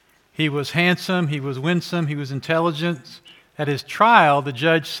He was handsome, he was winsome, he was intelligent. At his trial, the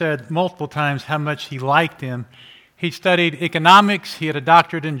judge said multiple times how much he liked him. He studied economics, he had a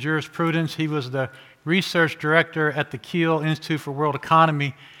doctorate in jurisprudence, he was the research director at the Kiel Institute for World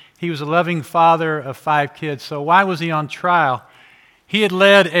Economy. He was a loving father of 5 kids. So why was he on trial? He had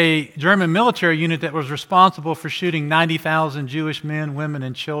led a German military unit that was responsible for shooting 90,000 Jewish men, women,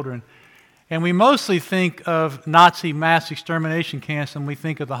 and children. And we mostly think of Nazi mass extermination camps and we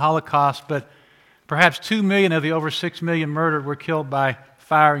think of the Holocaust, but perhaps 2 million of the over 6 million murdered were killed by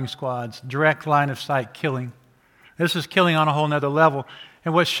firing squads, direct line of sight killing. This is killing on a whole nother level.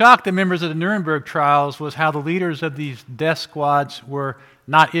 And what shocked the members of the Nuremberg trials was how the leaders of these death squads were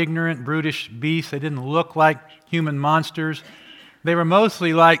not ignorant, brutish beasts. They didn't look like human monsters. They were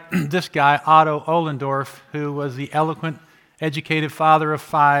mostly like this guy, Otto Ohlendorf, who was the eloquent, educated father of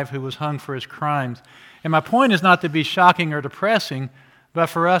 5 who was hung for his crimes. And my point is not to be shocking or depressing, but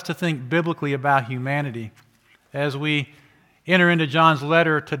for us to think biblically about humanity. As we enter into John's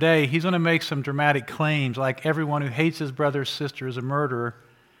letter today, he's going to make some dramatic claims, like everyone who hates his brother or sister is a murderer,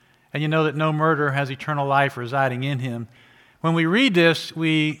 and you know that no murderer has eternal life residing in him. When we read this,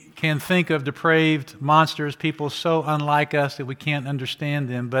 we can think of depraved monsters, people so unlike us that we can't understand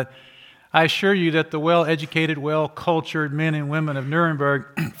them, but I assure you that the well-educated, well-cultured men and women of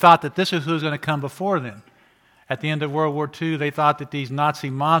Nuremberg thought that this is who's going to come before them. At the end of World War II, they thought that these Nazi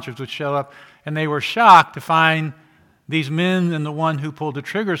monsters would show up, and they were shocked to find these men and the one who pulled the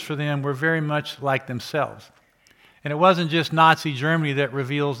triggers for them were very much like themselves. And it wasn't just Nazi Germany that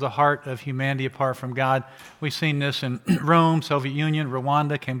reveals the heart of humanity apart from God. We've seen this in Rome, Soviet Union,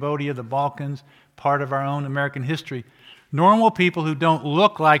 Rwanda, Cambodia, the Balkans, part of our own American history. Normal people who don't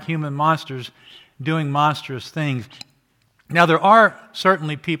look like human monsters doing monstrous things. Now, there are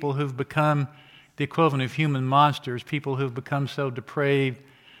certainly people who've become the equivalent of human monsters, people who've become so depraved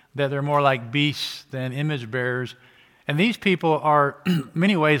that they're more like beasts than image bearers. And these people are, in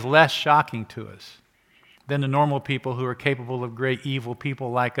many ways, less shocking to us than the normal people who are capable of great evil,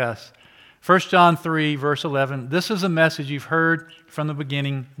 people like us. 1 John 3, verse 11, this is a message you've heard from the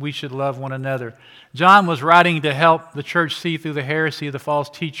beginning, we should love one another. John was writing to help the church see through the heresy of the false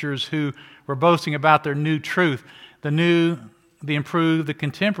teachers who were boasting about their new truth. The new, the improved, the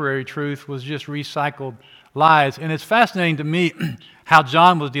contemporary truth was just recycled lies. And it's fascinating to me how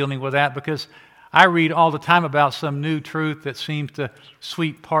John was dealing with that, because I read all the time about some new truth that seems to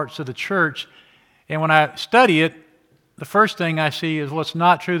sweep parts of the church. And when I study it, the first thing I see is, well, it's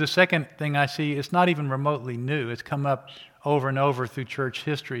not true. The second thing I see, it's not even remotely new. It's come up over and over through church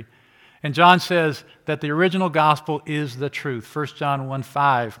history. And John says that the original gospel is the truth. 1 John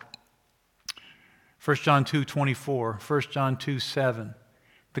 1:5, 1 John 2:24, 1 John 2:7.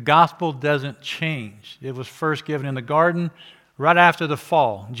 The gospel doesn't change. It was first given in the garden right after the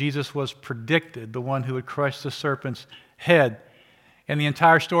fall. Jesus was predicted, the one who would crush the serpent's head. And the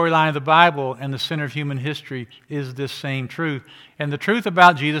entire storyline of the Bible and the center of human history is this same truth. And the truth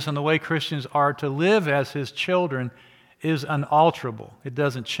about Jesus and the way Christians are to live as His children is unalterable. It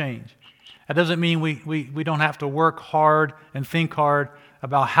doesn't change. That doesn't mean we don't have to work hard and think hard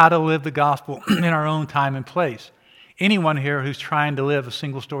about how to live the gospel in our own time and place. Anyone here who's trying to live a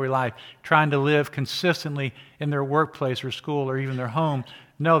single-story life, trying to live consistently in their workplace or school or even their home,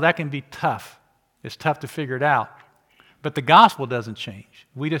 no, that can be tough. It's tough to figure it out. But the gospel doesn't change.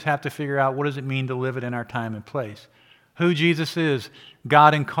 We just have to figure out what does it mean to live it in our time and place. Who Jesus is,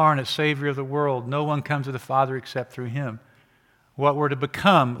 God incarnate, Savior of the world. No one comes to the Father except through Him. What we're to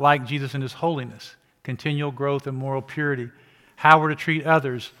become like Jesus in His holiness, continual growth in moral purity. How we're to treat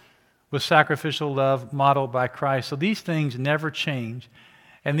others with sacrificial love modeled by Christ. So these things never change.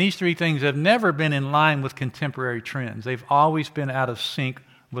 And these 3 things have never been in line with contemporary trends. They've always been out of sync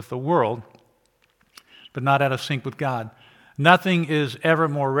with the world, but not out of sync with God. Nothing is ever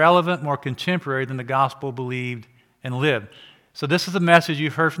more relevant, more contemporary than the gospel believed and lived. So this is the message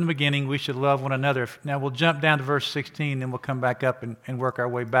you've heard from the beginning. We should love one another. Now we'll jump down to verse 16, then we'll come back up and work our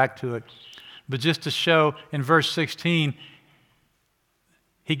way back to it. But just to show, in verse 16,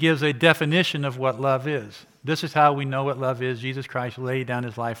 he gives a definition of what love is. This is how we know what love is. Jesus Christ laid down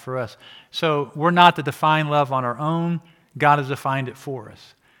His life for us. So we're not to define love on our own. God has defined it for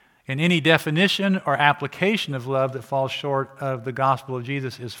us. And any definition or application of love that falls short of the gospel of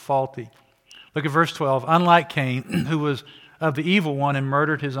Jesus is faulty. Look at verse 12. Unlike Cain, who was of the evil one and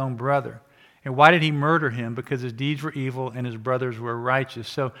murdered his own brother. And why did he murder him? Because his deeds were evil and his brothers were righteous.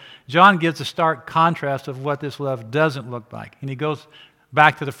 So John gives a stark contrast of what this love doesn't look like. And he goes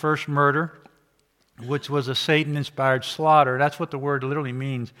back to the first murder, which was a Satan-inspired slaughter. That's what the word literally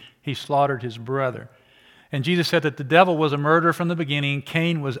means. He slaughtered his brother. And Jesus said that the devil was a murderer from the beginning.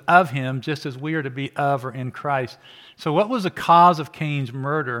 Cain was of him, just as we are to be of or in Christ. So what was the cause of Cain's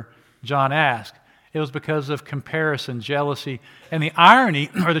murder, John asked? It was because of comparison, jealousy. And the irony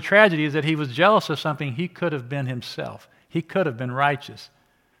or the tragedy is that he was jealous of something he could have been himself. He could have been righteous.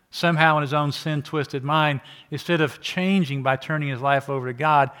 Somehow in his own sin-twisted mind, instead of changing by turning his life over to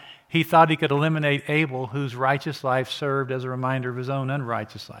God, he thought he could eliminate Abel, whose righteous life served as a reminder of his own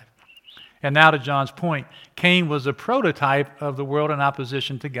unrighteous life. And now to John's point, Cain was a prototype of the world in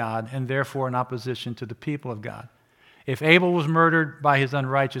opposition to God and therefore in opposition to the people of God. If Abel was murdered by his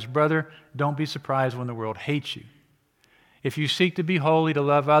unrighteous brother, don't be surprised when the world hates you. If you seek to be holy, to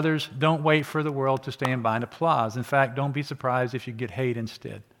love others, don't wait for the world to stand by and applause. In fact, don't be surprised if you get hate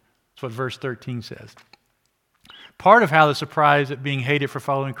instead. That's what verse 13 says. Part of how the surprise at being hated for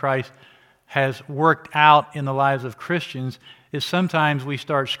following Christ has worked out in the lives of Christians is sometimes we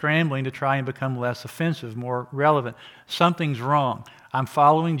start scrambling to try and become less offensive, more relevant. Something's wrong. I'm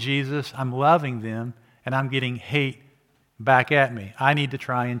following Jesus, I'm loving them, and I'm getting hate back at me. I need to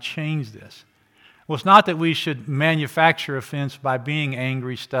try and change this. Well, it's not that we should manufacture offense by being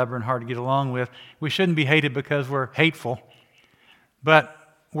angry, stubborn, hard to get along with. We shouldn't be hated because we're hateful. But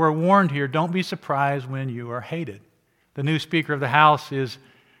we're warned here, don't be surprised when you are hated. The new Speaker of the House is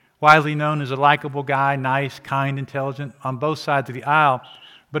widely known as a likable guy, nice, kind, intelligent, on both sides of the aisle.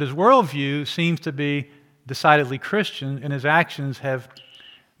 But his worldview seems to be decidedly Christian, and his actions have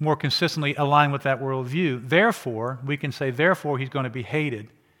more consistently aligned with that worldview. Therefore, we can say, therefore, he's going to be hated,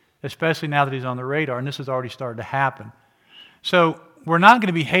 especially now that he's on the radar, and this has already started to happen. So we're not going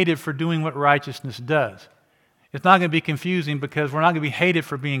to be hated for doing what righteousness does. It's not going to be confusing because we're not going to be hated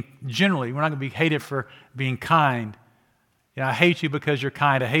for being, generally, we're not going to be hated for being kind. You know, I hate you because you're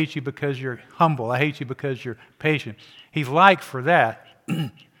kind. I hate you because you're humble. I hate you because you're patient. He's liked for that.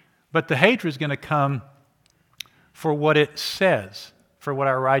 But the hatred is going to come for what it says, for what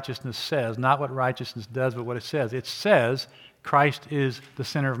our righteousness says, not what righteousness does, but what it says. It says Christ is the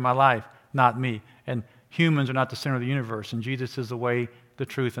center of my life, not me. And humans are not the center of the universe, and Jesus is the way, the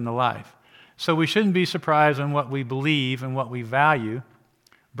truth, and the life. So we shouldn't be surprised when what we believe and what we value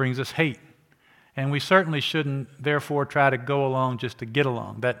brings us hate. And we certainly shouldn't, therefore, try to go along just to get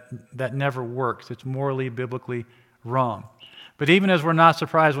along. That never works. It's morally, biblically wrong. But even as we're not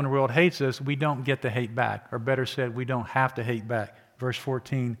surprised when the world hates us, we don't get to hate back. Or better said, we don't have to hate back. Verse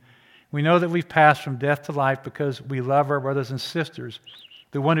 14, we know that we've passed from death to life because we love our brothers and sisters.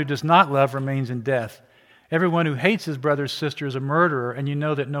 The one who does not love remains in death. Everyone who hates his brother or sister is a murderer, and you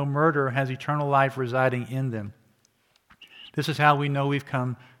know that no murderer has eternal life residing in them. This is how we know we've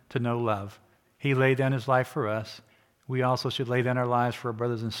come to know love. He laid down his life for us. We also should lay down our lives for our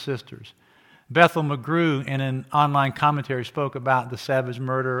brothers and sisters. Bethel McGrew, in an online commentary, spoke about the savage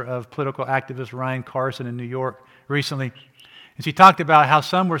murder of political activist Ryan Carson in New York recently. And she talked about how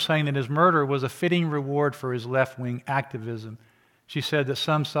some were saying that his murder was a fitting reward for his left-wing activism. She said that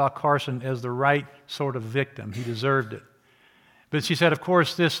some saw Carson as the right sort of victim. He deserved it. But she said, of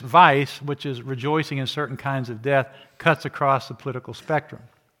course, this vice, which is rejoicing in certain kinds of death, cuts across the political spectrum.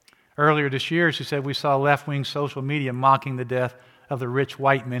 Earlier this year, she said, we saw left-wing social media mocking the death of the rich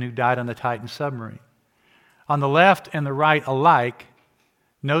white men who died on the Titan submarine. On the left and the right alike,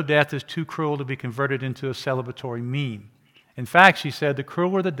 no death is too cruel to be converted into a celebratory meme. In fact, she said, the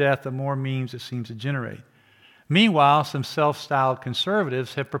crueler the death, the more memes it seems to generate. Meanwhile, some self-styled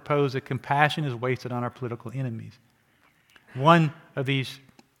conservatives have proposed that compassion is wasted on our political enemies. One of these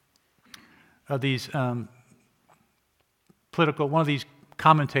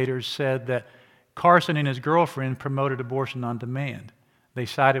commentators said that Carson and his girlfriend promoted abortion on demand. They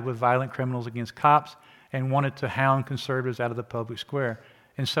sided with violent criminals against cops and wanted to hound conservatives out of the public square.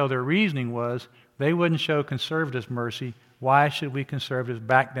 And so their reasoning was they wouldn't show conservatives mercy. Why should we conservatives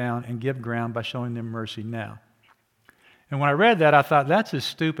back down and give ground by showing them mercy now? And when I read that, I thought, that's as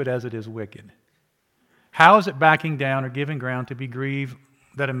stupid as it is wicked. How is it backing down or giving ground to be grieved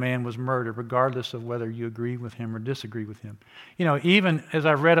that a man was murdered, regardless of whether you agree with him or disagree with him? You know, even as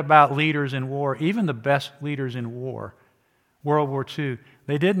I've read about leaders in war, even the best leaders in war, World War II,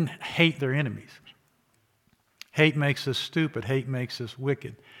 they didn't hate their enemies. Hate makes us stupid. Hate makes us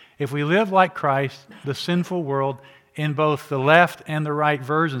wicked. If we live like Christ, the sinful world, in both the left and the right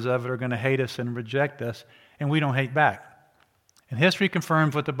versions of it, are going to hate us and reject us, and we don't hate back. And history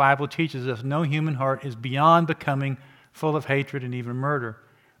confirms what the Bible teaches us. No human heart is beyond becoming full of hatred and even murder.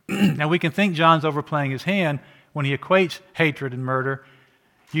 Now, we can think John's overplaying his hand when he equates hatred and murder,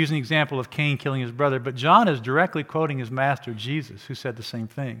 using the example of Cain killing his brother, but John is directly quoting his master, Jesus, who said the same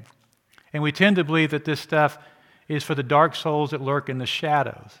thing. And we tend to believe that this stuff is for the dark souls that lurk in the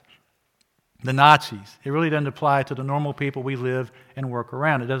shadows. the Nazis. It really doesn't apply to the normal people we live and work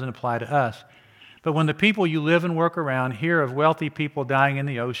around. It doesn't apply to us. But when the people you live and work around hear of wealthy people dying in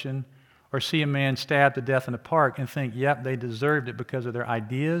the ocean or see a man stabbed to death in a park and think, yep, they deserved it because of their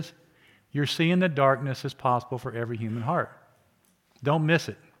ideas, you're seeing the darkness as possible for every human heart. Don't miss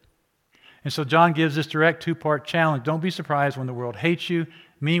it. And so John gives this direct two-part challenge. Don't be surprised when the world hates you.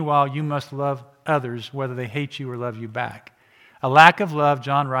 Meanwhile, you must love others whether they hate you or love you back. A lack of love,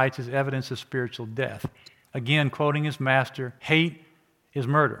 John writes, is evidence of spiritual death. Again, quoting his master, hate is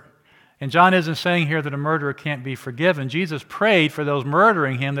murder. And John isn't saying here that a murderer can't be forgiven. Jesus prayed for those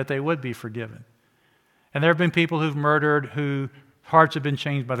murdering him that they would be forgiven. And there have been people who've murdered whose hearts have been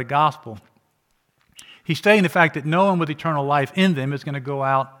changed by the gospel. He's stating the fact that no one with eternal life in them is going to go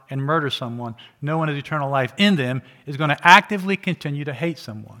out and murder someone. No one with eternal life in them is going to actively continue to hate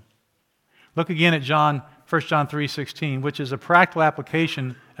someone. Look again at 1 John 3:16, which is a practical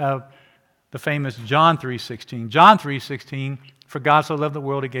application of the famous John 3:16. John 3:16, for God so loved the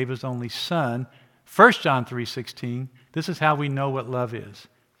world, he gave his only Son. 1 John 3:16, this is how we know what love is.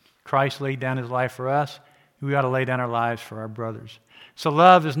 Christ laid down his life for us. We ought to lay down our lives for our brothers. So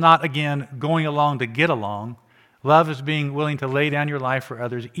love is not, again, going along to get along. Love is being willing to lay down your life for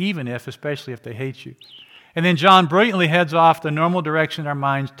others, especially if they hate you. And then John brilliantly heads off the normal direction our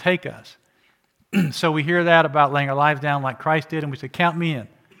minds take us. So we hear that about laying our lives down like Christ did, and we say, count me in.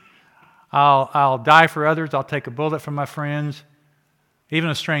 I'll die for others. I'll take a bullet for my friends, even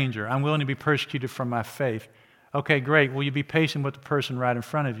a stranger. I'm willing to be persecuted for my faith. Okay, great. Will you be patient with the person right in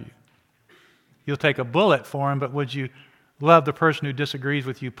front of you? You'll take a bullet for him, but would you love the person who disagrees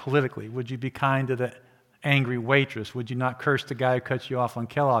with you politically? Would you be kind to the angry waitress? Would you not curse the guy who cuts you off on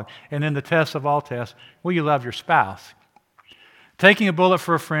Kellogg? And then the test of all tests, will you love your spouse? Taking a bullet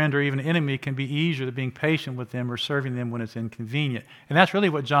for a friend or even an enemy can be easier than being patient with them or serving them when it's inconvenient. And that's really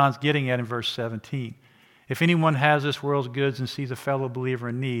what John's getting at in verse 17. If anyone has this world's goods and sees a fellow believer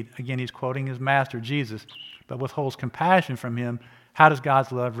in need, again, he's quoting his master, Jesus, but withholds compassion from him, how does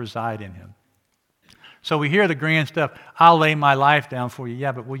God's love reside in him? So we hear the grand stuff, I'll lay my life down for you.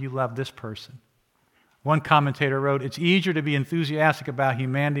 Yeah, but will you love this person? One commentator wrote, it's easier to be enthusiastic about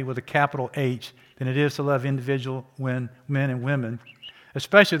humanity with a capital H than it is to love individual men and women,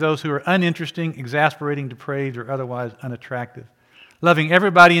 especially those who are uninteresting, exasperating, depraved, or otherwise unattractive. Loving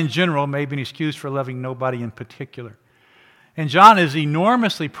everybody in general may be an excuse for loving nobody in particular. And John is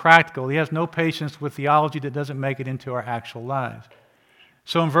enormously practical. He has no patience with theology that doesn't make it into our actual lives.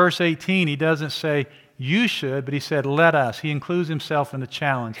 So in verse 18, he doesn't say, you should, but he said, let us. He includes himself in the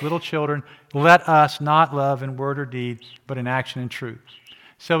challenge. Little children, let us not love in word or deed, but in action and truth.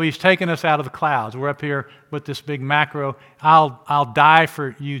 So he's taken us out of the clouds. We're up here with this big macro. I'll die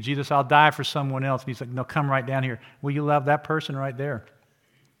for you, Jesus. I'll die for someone else. And he's like, no, come right down here. Will you love that person right there?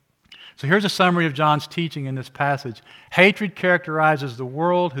 So here's a summary of John's teaching in this passage. Hatred characterizes the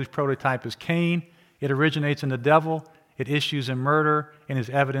world, whose prototype is Cain. It originates in the devil. It issues in murder and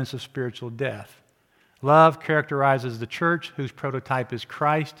is evidence of spiritual death. Love characterizes the church, whose prototype is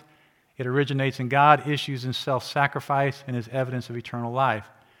Christ. It originates in God, issues in self-sacrifice, and is evidence of eternal life.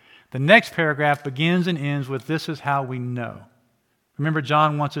 The next paragraph begins and ends with, this is how we know. Remember,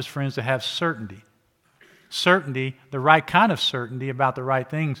 John wants his friends to have certainty. Certainty, the right kind of certainty about the right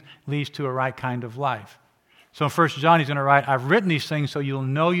things, leads to a right kind of life. So in 1 John, he's going to write, I've written these things so you'll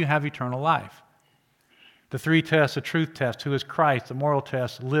know you have eternal life. The three tests, the truth test, who is Christ, the moral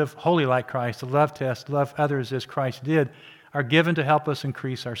test, live holy like Christ, the love test, love others as Christ did, are given to help us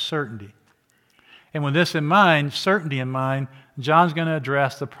increase our certainty. And with this in mind, certainty in mind, John's going to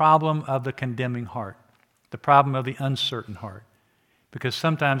address the problem of the condemning heart, the problem of the uncertain heart, because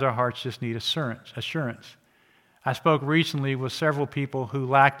sometimes our hearts just need assurance. I spoke recently with several people who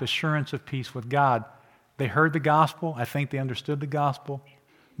lacked assurance of peace with God. They heard the gospel, I think they understood the gospel,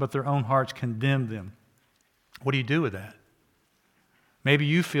 but their own hearts condemned them. What do you do with that? Maybe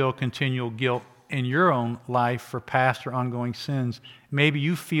you feel continual guilt in your own life for past or ongoing sins. Maybe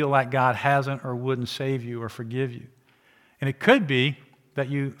you feel like God hasn't or wouldn't save you or forgive you. And it could be that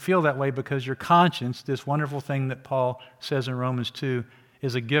you feel that way because your conscience, this wonderful thing that Paul says in Romans 2,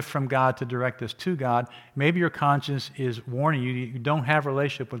 is a gift from God to direct us to God. Maybe your conscience is warning you you don't have a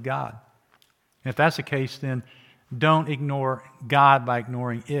relationship with God. And if that's the case, then don't ignore God by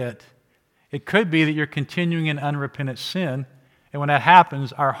ignoring it. It could be that you're continuing in unrepentant sin, and when that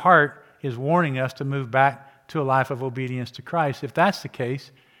happens, our heart is warning us to move back to a life of obedience to Christ. If that's the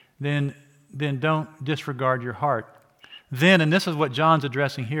case, then don't disregard your heart. Then, and this is what John's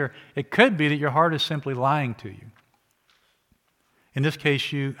addressing here, it could be that your heart is simply lying to you. In this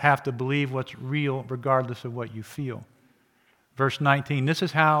case, you have to believe what's real regardless of what you feel. Verse 19, this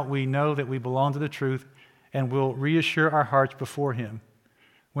is how we know that we belong to the truth and will reassure our hearts before him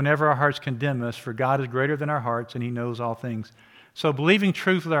whenever our hearts condemn us, for God is greater than our hearts and he knows all things. So believing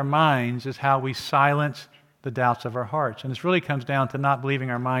truth with our minds is how we silence the doubts of our hearts. And this really comes down to not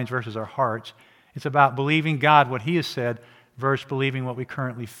believing our minds versus our hearts. It's about believing God, what he has said, versus believing what we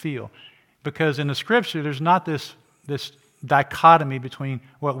currently feel. Because in the Scripture, there's not this dichotomy between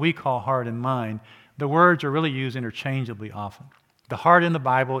what we call heart and mind. The words are really used interchangeably often. The heart in the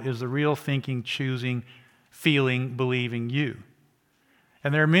Bible is the real thinking, choosing, feeling, believing you.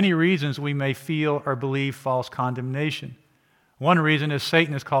 And there are many reasons we may feel or believe false condemnation. One reason is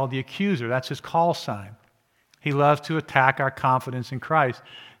Satan is called the accuser. That's his call sign. He loves to attack our confidence in Christ.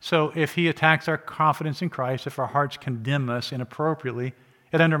 So if he attacks our confidence in Christ, if our hearts condemn us inappropriately,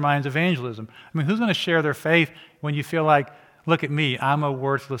 it undermines evangelism. I mean, who's going to share their faith when you feel like, look at me, I'm a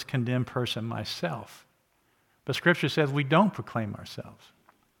worthless, condemned person myself? But Scripture says we don't proclaim ourselves.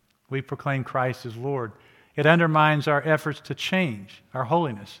 We proclaim Christ as Lord. It undermines our efforts to change, our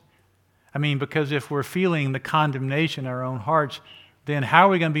holiness. I mean, because if we're feeling the condemnation in our own hearts, then how are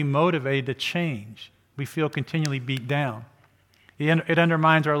we going to be motivated to change? We feel continually beat down. It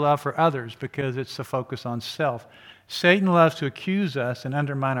undermines our love for others because it's a focus on self. Satan loves to accuse us and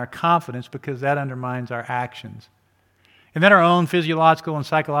undermine our confidence because that undermines our actions. And then our own physiological and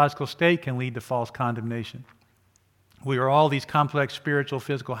psychological state can lead to false condemnation. We are all these complex spiritual,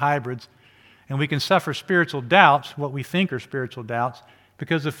 physical hybrids, and we can suffer spiritual doubts, what we think are spiritual doubts,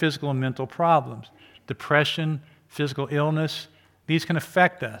 because of physical and mental problems. Depression, physical illness, these can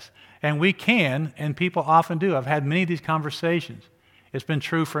affect us. And we can, and people often do. I've had many of these conversations. It's been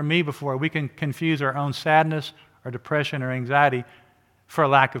true for me before. We can confuse our own sadness or depression or anxiety for a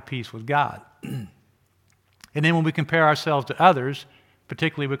lack of peace with God. And then when we compare ourselves to others,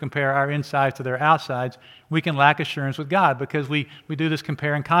 particularly we compare our insides to their outsides, we can lack assurance with God because we do this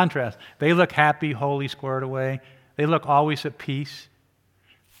compare and contrast. They look happy, holy, squared away. They look always at peace.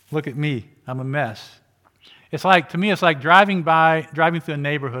 Look at me, I'm a mess. To me, it's like driving through a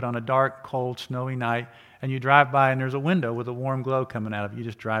neighborhood on a dark, cold, snowy night, and you drive by and there's a window with a warm glow coming out of it. You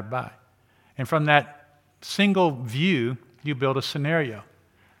just drive by. And from that single view, you build a scenario.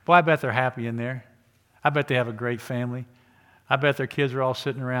 Boy, I bet they're happy in there. I bet they have a great family. I bet their kids are all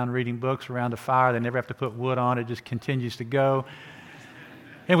sitting around reading books around a fire. They never have to put wood on. It just continues to go.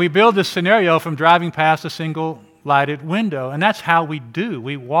 And we build this scenario from driving past a single lighted window. And that's how we do.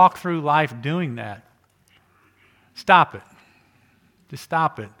 We walk through life doing that. Stop it. Just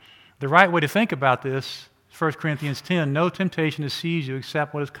stop it. The right way to think about this is 1 Corinthians 10. No temptation has seized you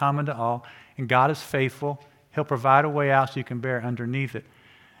except what is common to all. And God is faithful. He'll provide a way out so you can bear underneath it.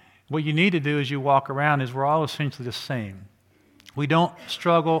 What you need to do as you walk around is we're all essentially the same. We don't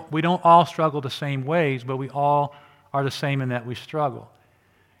all struggle the same ways, but we all are the same in that we struggle.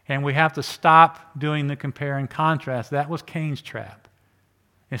 And we have to stop doing the compare and contrast. That was Cain's trap.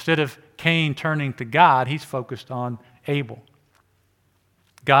 Instead of Cain turning to God, he's focused on Abel.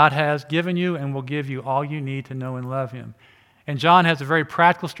 God has given you and will give you all you need to know and love him. And John has a very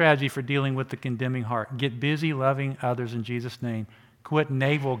practical strategy for dealing with the condemning heart. Get busy loving others in Jesus' name. Quit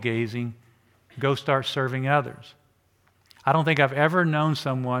navel-gazing. Go start serving others. I don't think I've ever known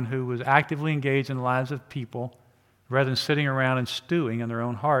someone who was actively engaged in the lives of people rather than sitting around and stewing in their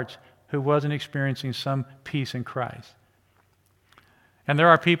own hearts who wasn't experiencing some peace in Christ. And there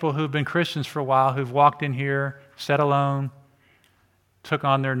are people who've been Christians for a while who've walked in here, sat alone, took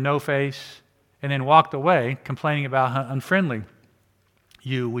on their no face, and then walked away complaining about how unfriendly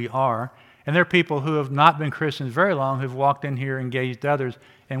we are. And there are people who have not been Christians very long who've walked in here, engaged others,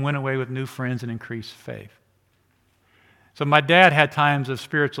 and went away with new friends and increased faith. So my dad had times of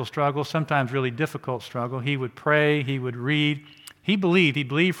spiritual struggle, sometimes really difficult struggle. He would pray, he would read. He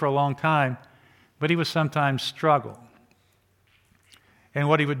believed for a long time, but he would sometimes struggle. And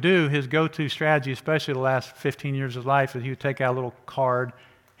what he would do, his go-to strategy, especially the last 15 years of life, is he would take out a little card.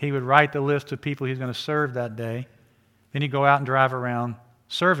 He would write the list of people he's going to serve that day. Then he'd go out and drive around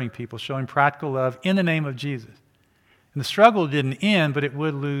serving people, showing practical love in the name of Jesus. And the struggle didn't end, but it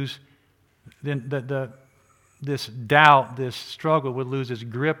would lose this doubt, this struggle would lose its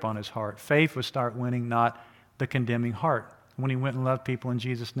grip on his heart. Faith would start winning, not the condemning heart. When he went and loved people in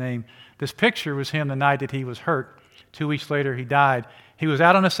Jesus' name. This picture was him the night that he was hurt. 2 weeks later, he died. He was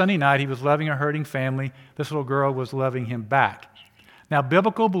out on a Sunday night. He was loving a hurting family. This little girl was loving him back. Now,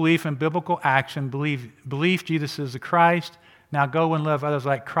 biblical belief and biblical action, belief Jesus is the Christ. Now go and love others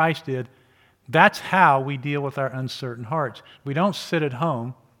like Christ did. That's how we deal with our uncertain hearts. We don't sit at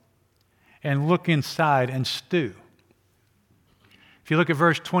home and look inside and stew. If you look at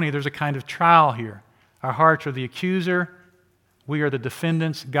verse 20, there's a kind of trial here. Our hearts are the accuser. We are the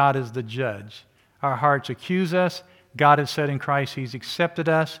defendants. God is the judge. Our hearts accuse us. God has said in Christ He's accepted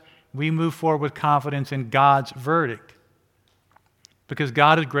us. We move forward with confidence in God's verdict because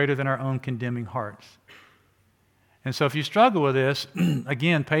God is greater than our own condemning hearts. And so if you struggle with this,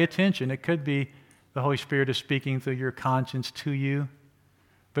 again, pay attention. It could be the Holy Spirit is speaking through your conscience to you,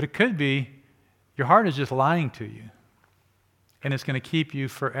 but it could be your heart is just lying to you, and it's going to keep you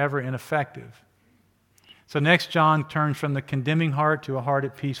forever ineffective. So next, John turns from the condemning heart to a heart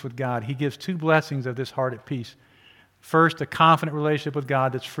at peace with God. He gives two blessings of this heart at peace. First, a confident relationship with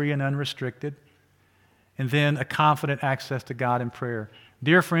God that's free and unrestricted, and then a confident access to God in prayer.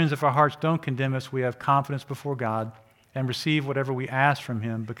 Dear friends, if our hearts don't condemn us, we have confidence before God and receive whatever we ask from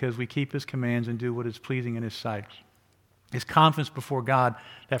Him because we keep His commands and do what is pleasing in His sight. His confidence before God,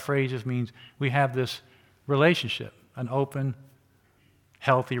 that phrase just means we have this relationship, an open,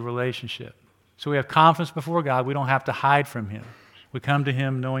 healthy relationship. So we have confidence before God. We don't have to hide from Him. We come to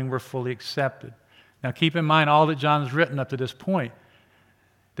Him knowing we're fully accepted. Now keep in mind all that John has written up to this point.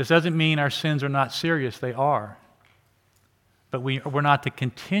 This doesn't mean our sins are not serious. They are. But we're not to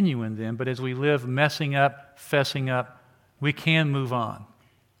continue in them. But as we live messing up, fessing up, we can move on.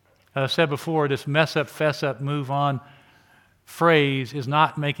 As I said before, this mess up, fess up, move on phrase is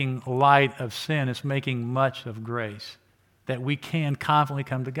not making light of sin. It's making much of grace. That we can confidently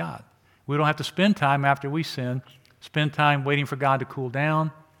come to God. We don't have to spend time after we sin, spend time waiting for God to cool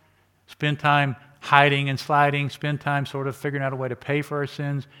down, spend time hiding and sliding, spend time sort of figuring out a way to pay for our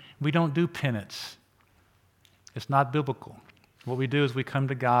sins. We don't do penance. It's not biblical. What we do is we come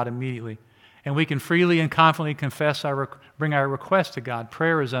to God immediately. And we can freely and confidently bring our requests to God.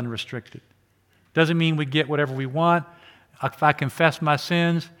 Prayer is unrestricted. Doesn't mean we get whatever we want. If I confess my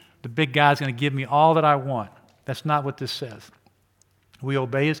sins, the big guy's going to give me all that I want. That's not what this says. We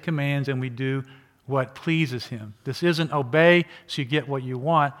obey His commands and we do what pleases Him. This isn't obey so you get what you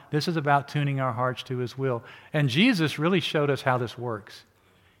want. This is about tuning our hearts to His will. And Jesus really showed us how this works.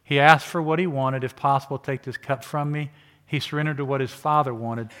 He asked for what He wanted. If possible, take this cup from me. He surrendered to what His Father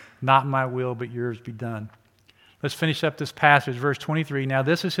wanted. Not my will, but yours be done. Let's finish up this passage, verse 23. Now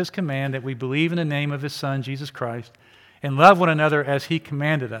this is His command, that we believe in the name of His Son, Jesus Christ, and love one another as He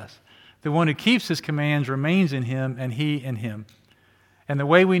commanded us. The one who keeps His commands remains in Him, and He in him. And the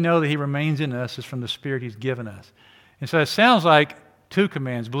way we know that He remains in us is from the Spirit He's given us. And so it sounds like two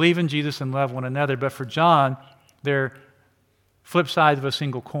commands, believe in Jesus and love one another. But for John, they're flip sides of a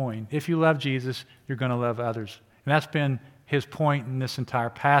single coin. If you love Jesus, you're going to love others. And that's been his point in this entire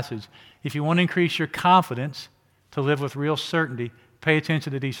passage. If you want to increase your confidence to live with real certainty, pay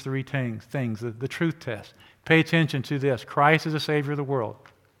attention to these three things, the truth test. Pay attention to this. Christ is the Savior of the world.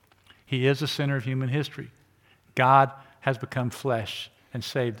 He is the center of human history. God has become flesh and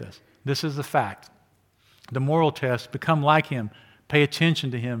saved us. This is the fact. The moral test, become like Him. Pay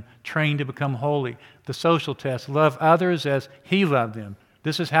attention to Him. Train to become holy. The social test, love others as He loved them.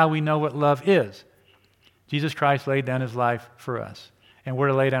 This is how we know what love is. Jesus Christ laid down His life for us, and we're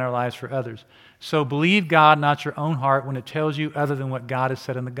to lay down our lives for others. So believe God, not your own heart, when it tells you other than what God has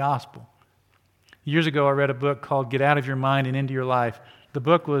said in the gospel. Years ago, I read a book called Get Out of Your Mind and Into Your Life. The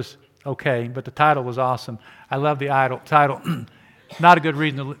book was okay, but the title was awesome. I love the title. Not a good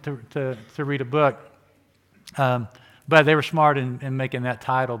reason to read a book, but they were smart in making that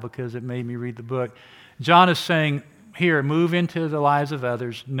title because it made me read the book. John is saying, here, move into the lives of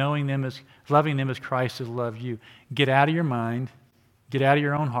others, loving them as Christ has loved you. Get out of your mind, get out of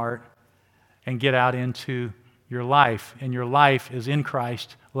your own heart, and get out into your life. And your life is in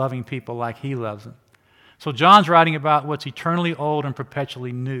Christ, loving people like He loves them. So John's writing about what's eternally old and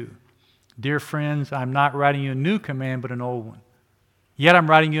perpetually new. Dear friends, I'm not writing you a new command, but an old one. Yet I'm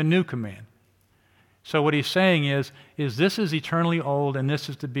writing you a new command. So what he's saying is this is eternally old, and this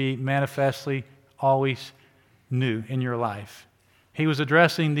is to be manifestly always new in your life. He was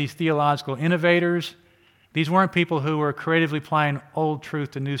addressing these theological innovators. These weren't people who were creatively applying old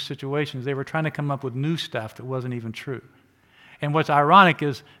truth to new situations. They were trying to come up with new stuff that wasn't even true. And what's ironic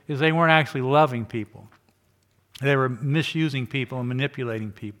is they weren't actually loving people. They were misusing people and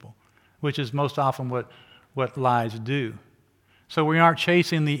manipulating people, which is most often what lies do. So we aren't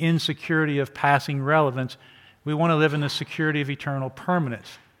chasing the insecurity of passing relevance. We want to live in the security of eternal permanence.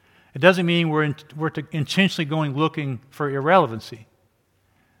 It doesn't mean we're intentionally looking for irrelevancy.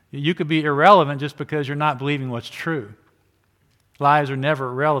 You could be irrelevant just because you're not believing what's true. Lies are never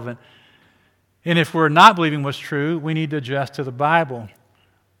irrelevant. And if we're not believing what's true, we need to adjust to the Bible.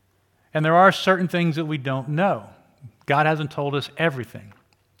 And there are certain things that we don't know. God hasn't told us everything.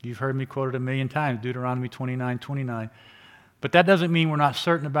 You've heard me quote it 1,000,000 times, Deuteronomy 29:29. But that doesn't mean we're not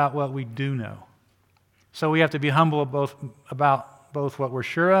certain about what we do know. So we have to be humble about both what we're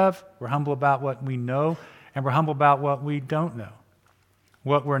sure of, we're humble about what we know, and we're humble about what we don't know.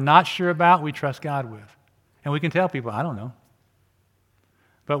 What we're not sure about, we trust God with. And we can tell people, I don't know.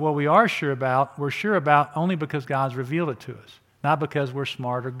 But what we are sure about, we're sure about only because God's revealed it to us, not because we're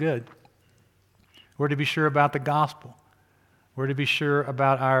smart or good. We're to be sure about the gospel. We're to be sure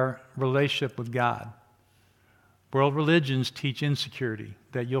about our relationship with God. World religions teach insecurity,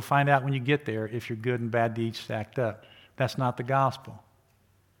 that you'll find out when you get there if your good and bad deeds stacked up. That's not the gospel.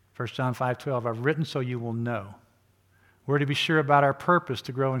 1 John 5:12, I've written so you will know. We're to be sure about our purpose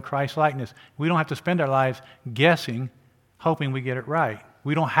to grow in Christ's likeness. We don't have to spend our lives guessing, hoping we get it right.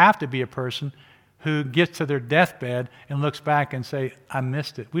 We don't have to be a person who gets to their deathbed and looks back and say, I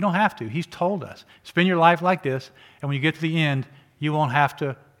missed it. We don't have to. He's told us. Spend your life like this, and when you get to the end, you won't have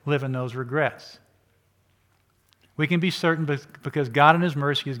to live in those regrets. We can be certain because God in His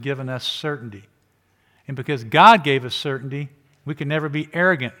mercy has given us certainty. And because God gave us certainty, we can never be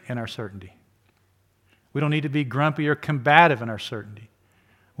arrogant in our certainty. We don't need to be grumpy or combative in our certainty.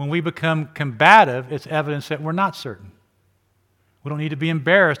 When we become combative, it's evidence that we're not certain. We don't need to be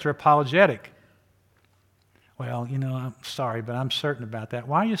embarrassed or apologetic. Well, I'm sorry, but I'm certain about that.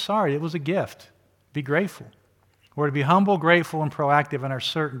 Why are you sorry? It was a gift. Be grateful. We're to be humble, grateful, and proactive in our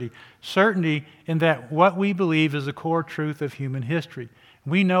certainty. Certainty in that what we believe is the core truth of human history.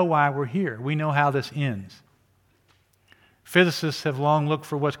 We know why we're here. We know how this ends. Physicists have long looked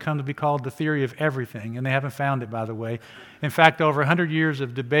for what's come to be called the theory of everything, and they haven't found it, by the way. In fact, over 100 years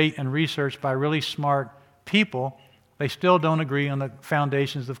of debate and research by really smart people, they still don't agree on the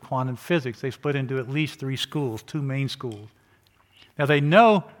foundations of quantum physics. They split into at least 3 schools, 2 main schools. Now, they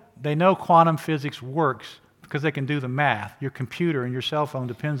know quantum physics works because they can do the math. Your computer and your cell phone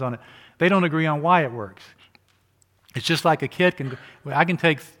depends on it. They don't agree on why it works. It's just like a kid can. I can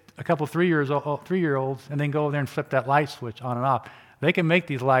take a couple 3-year-olds and then go over there and flip that light switch on and off. They can make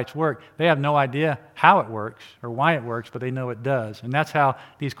these lights work. They have no idea how it works or why it works, but they know it does. And that's how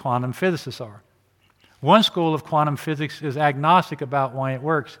these quantum physicists are. One school of quantum physics is agnostic about why it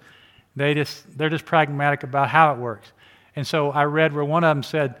works. They're just pragmatic about how it works. And so I read where one of them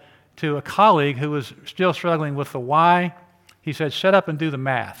said to a colleague who was still struggling with the why, he said, shut up and do the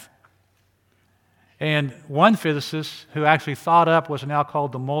math. And one physicist who actually thought up what's now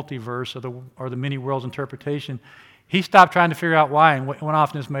called the multiverse or the many worlds interpretation, he stopped trying to figure out why and went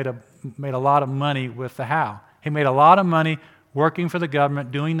off and just made a lot of money with the how. He made a lot of money working for the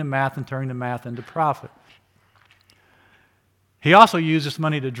government, doing the math and turning the math into profit. He also used this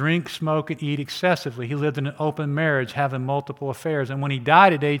money to drink, smoke, and eat excessively. He lived in an open marriage, having multiple affairs. And when he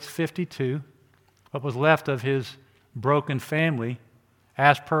died at age 52, what was left of his broken family,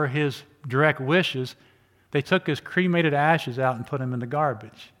 as per his direct wishes, they took his cremated ashes out and put him in the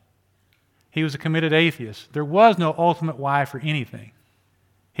garbage. He was a committed atheist. There was no ultimate why for anything.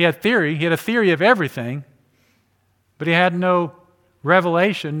 He had a theory of everything, but he had no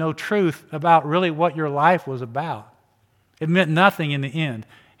revelation, no truth about really what your life was about. It meant nothing in the end.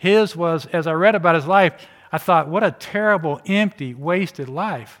 His was, as I read about his life, I thought, what a terrible, empty, wasted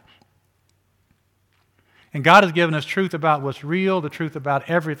life. And God has given us truth about what's real, the truth about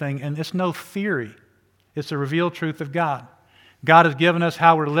everything, and it's no theory. It's the revealed truth of God. God has given us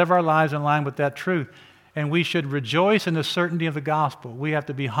how we're to live our lives in line with that truth, and we should rejoice in the certainty of the gospel. We have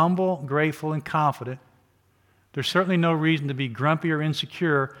to be humble, grateful, and confident. There's certainly no reason to be grumpy or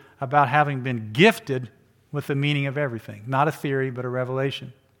insecure about having been gifted with the meaning of everything. Not a theory, but a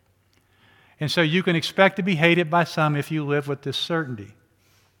revelation. And so you can expect to be hated by some if you live with this certainty.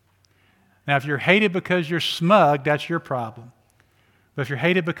 Now, if you're hated because you're smug, that's your problem. But if you're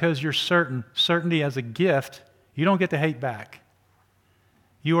hated because you're certain, certainty as a gift, you don't get to hate back.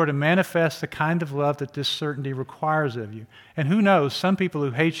 You are to manifest the kind of love that this certainty requires of you. And who knows, some people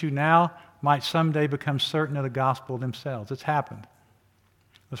who hate you now might someday become certain of the gospel themselves. It's happened.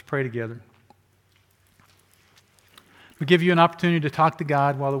 Let's pray together. We give you an opportunity to talk to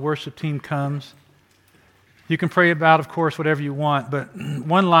God while the worship team comes. You can pray about, of course, whatever you want, but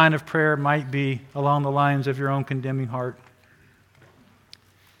one line of prayer might be along the lines of your own condemning heart.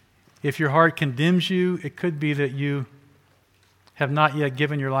 If your heart condemns you, it could be that you have not yet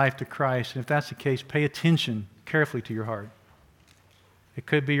given your life to Christ. And if that's the case, pay attention carefully to your heart. It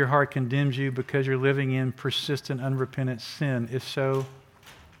could be your heart condemns you because you're living in persistent, unrepentant sin. If so,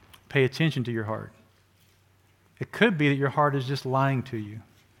 pay attention to your heart. It could be that your heart is just lying to you.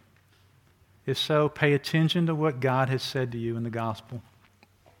 If so, pay attention to what God has said to you in the gospel.